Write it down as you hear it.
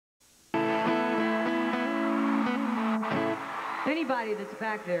everybody that's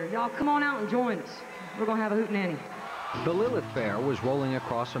back there, y'all come on out and join us. We're going to have a hootenanny. The Lilith Fair was rolling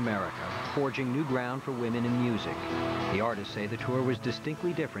across America, forging new ground for women in music. The artists say the tour was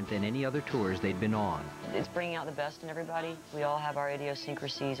distinctly different than any other tours they'd been on. It's bringing out the best in everybody. We all have our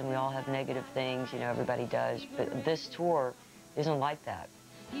idiosyncrasies and we all have negative things, you know, everybody does. But this tour isn't like that.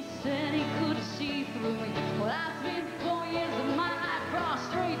 He said he could see through me. Well, I spent 4 years of my life crossed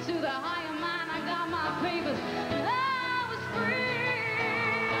straight to the higher mind. I got my papers and I was free.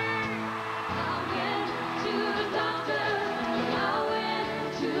 I went to the doctor, I went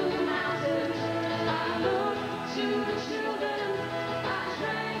to the mountains, I looked to the children, I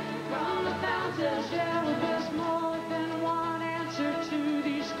drank from the fountains. Yeah, well, there's more than one answer to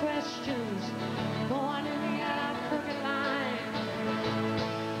these questions. Born in the crooked line.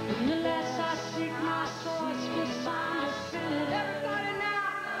 The less I seek my source, guess I'm a sinner. Everybody now!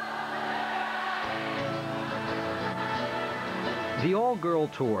 The all-girl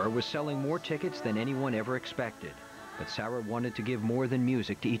tour was selling more tickets than anyone ever expected. But Sarah wanted to give more than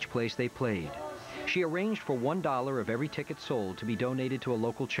music to each place they played. She arranged for $1 of every ticket sold to be donated to a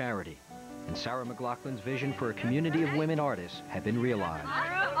local charity. And Sarah McLaughlin's vision for a community of women artists had been realized.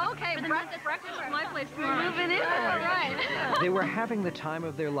 Okay, breakfast is my place. We're moving in. Right. They were having the time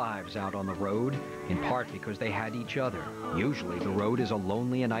of their lives out on the road, in part because they had each other. Usually the road is a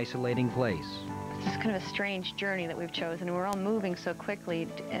lonely and isolating place. It's kind of a strange journey that we've chosen, and we're all moving so quickly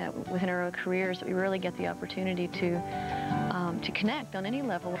within our own careers that we really get the opportunity to connect on any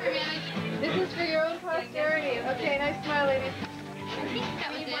level. This is for your own posterity. Okay, nice smile, ladies. Do me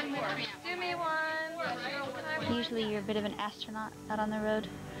one more. Do me one. Usually you're a bit of an astronaut out on the road,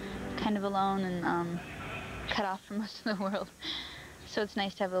 kind of alone and cut off from most of the world. So it's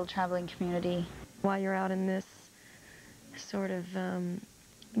nice to have a little traveling community. While you're out in this sort of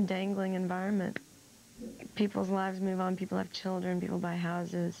dangling environment, people's lives move on, people have children, people buy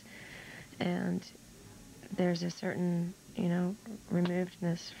houses, and there's a certain, you know,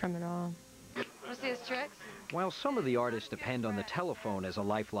 removedness from it all. Want to see his tricks? While some of the artists depend on the telephone as a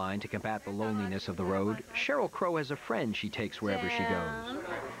lifeline to combat the loneliness of the road, Sheryl Crow has a friend she takes wherever she goes.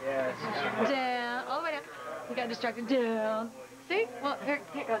 Down. All the way down. You got distracted. Down. See? Well, here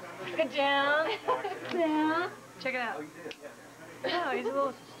it goes. Good down. Down. Check it out. Oh, he's a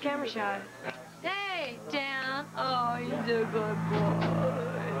little camera shy. Hey, down. Oh, you do good boy.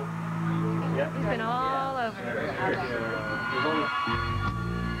 He's been all over.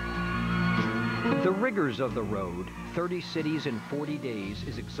 The rigors of the road, 30 cities in 40 days,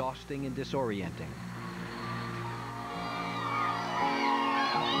 is exhausting and disorienting.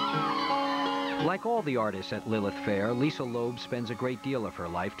 Like all the artists at Lilith Fair, Lisa Loeb spends a great deal of her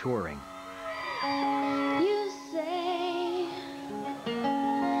life touring. You say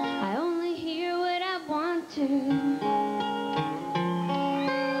I only hear what I want to.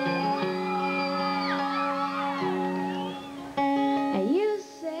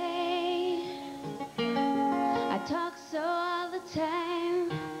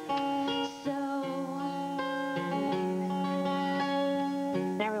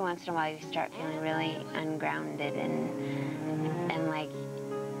 Once in a while you start feeling really ungrounded and like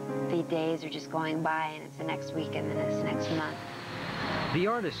the days are just going by and it's the next week and then it's the next month. The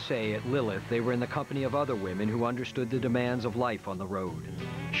artists say at Lilith they were in the company of other women who understood the demands of life on the road.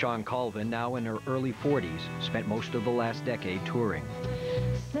 Shawn Colvin, now in her early 40s, spent most of the last decade touring.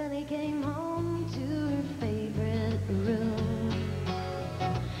 Sunny came home to her favorite room.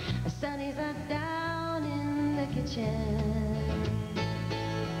 Sunny sat down in the kitchen.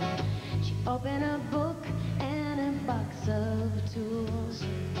 Open a book and a box of tools.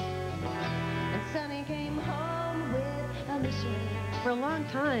 And Sonny came home with a mission. For a long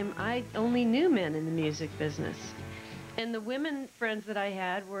time, I only knew men in the music business. And the women friends that I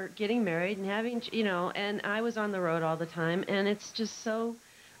had were getting married and having, you know, and I was on the road all the time. And it's just so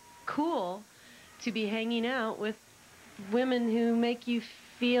cool to be hanging out with women who make you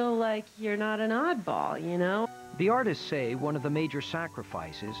feel like you're not an oddball, you know? The artists say one of the major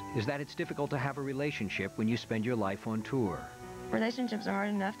sacrifices is that it's difficult to have a relationship when you spend your life on tour. Relationships are hard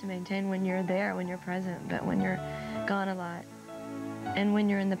enough to maintain when you're there, when you're present, but when you're gone a lot and when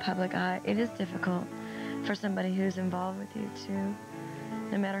you're in the public eye, it is difficult for somebody who's involved with you to,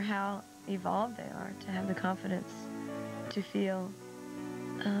 no matter how evolved they are, to have the confidence to feel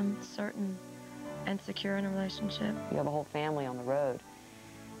certain and secure in a relationship. You have a whole family on the road,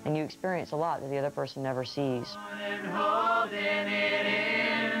 and you experience a lot that the other person never sees.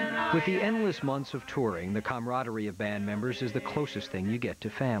 With the endless months of touring, the camaraderie of band members is the closest thing you get to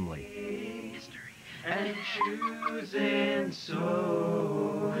family. And choosing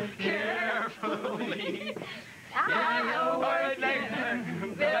so carefully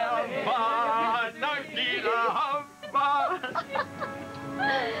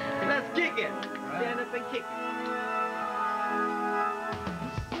Let's kick it. Stand up and kick it.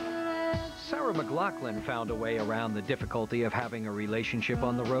 Sarah McLachlan found a way around the difficulty of having a relationship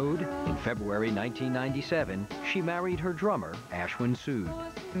on the road. In February 1997, she married her drummer, Ashwin Sood.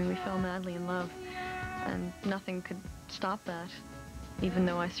 I mean, we fell madly in love, and nothing could stop that, even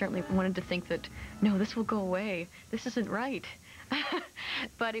though I certainly wanted to think that, no, this will go away. This isn't right.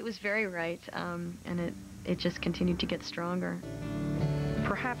 But it was very right, and it just continued to get stronger.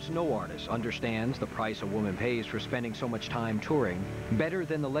 Perhaps no artist understands the price a woman pays for spending so much time touring better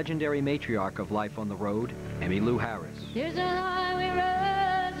than the legendary matriarch of life on the road, Emmylou Harris. There's a highway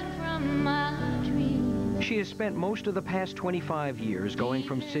rising from my dreams. She has spent most of the past 25 years going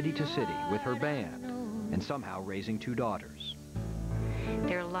from city to city with her band and somehow raising 2 daughters.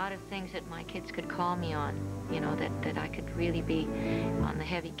 There are a lot of things that my kids could call me on, you know, that I could really be on the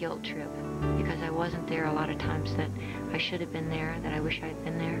heavy guilt trip because I wasn't there a lot of times that I should have been there, that I wish I'd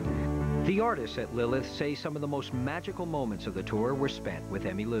been there. The artists at Lilith say some of the most magical moments of the tour were spent with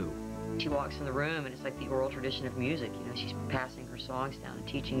Emmylou. She walks in the room and it's like the oral tradition of music, you know, she's passing her songs down and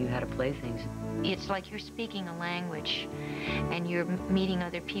teaching you how to play things. It's like you're speaking a language and you're meeting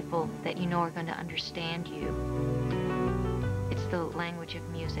other people that you know are going to understand you. It's the language of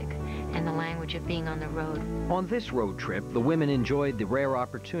music and the language of being on the road. On this road trip, the women enjoyed the rare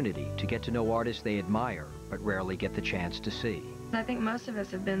opportunity to get to know artists they admire, but rarely get the chance to see. I think most of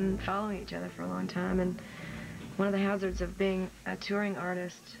us have been following each other for a long time, and one of the hazards of being a touring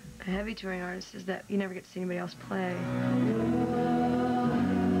artist, a heavy touring artist, is that you never get to see anybody else play.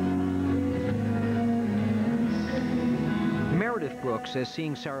 Meredith Brooks says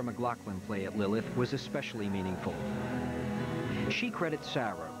seeing Sarah McLachlan play at Lilith was especially meaningful. She credits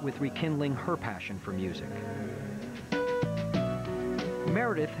Sarah with rekindling her passion for music.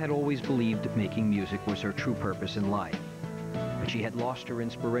 Meredith had always believed making music was her true purpose in life, but she had lost her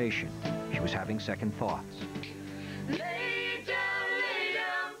inspiration. She was having second thoughts. Lay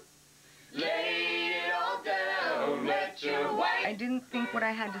down, lay it all down, let your weight. I didn't think what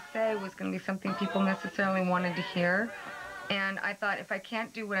I had to say was going to be something people necessarily wanted to hear. And I thought if I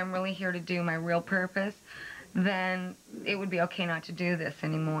can't do what I'm really here to do, my real purpose, then it would be okay not to do this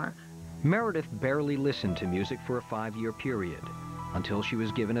anymore. Meredith barely listened to music for a 5-year period until she was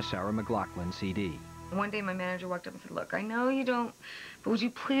given a Sarah McLachlan CD. One day my manager walked up and said, look, I know you don't, but would you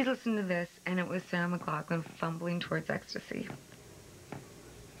please listen to this? And it was Sarah McLachlan, Fumbling Towards Ecstasy.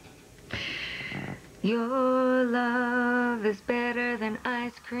 Your love is better than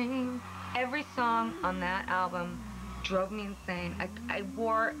ice cream. Every song on that album drove me insane. I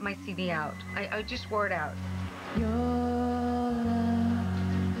wore my CD out. I just wore it out. Your love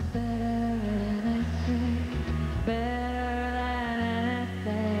is better than ice cream, better than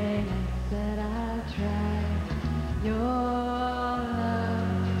anything that I've tried. Your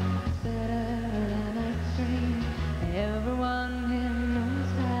love is better than ice cream. Everyone here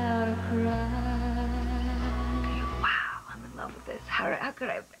knows how to cry. Wow, I'm in love with this. How could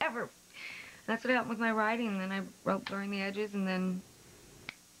I have ever? That's what happened with my writing. And then I wrote Blurring the Edges, and then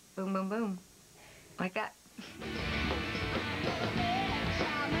boom, boom, boom, like that.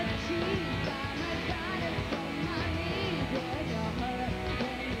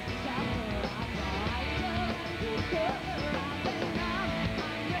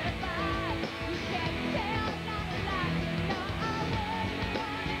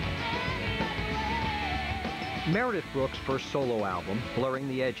 Meredith Brooks' first solo album, Blurring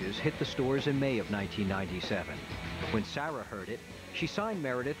the Edges, hit the stores in May of 1997. When Sarah heard it, she signed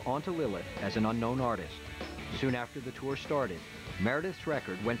Meredith onto Lilith as an unknown artist. Soon after the tour started, Meredith's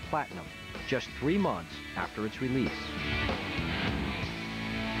record went platinum, just 3 months after its release.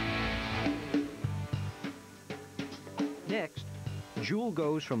 Next, Jewel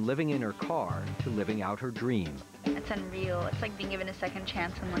goes from living in her car to living out her dream. It's unreal. It's like being given a second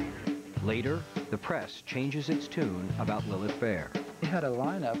chance in life. Later, the press changes its tune about Lilith Fair. We had a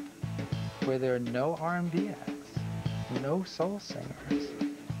lineup where there are no R&B acts, no soul singers.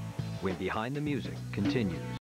 When Behind the Music continues.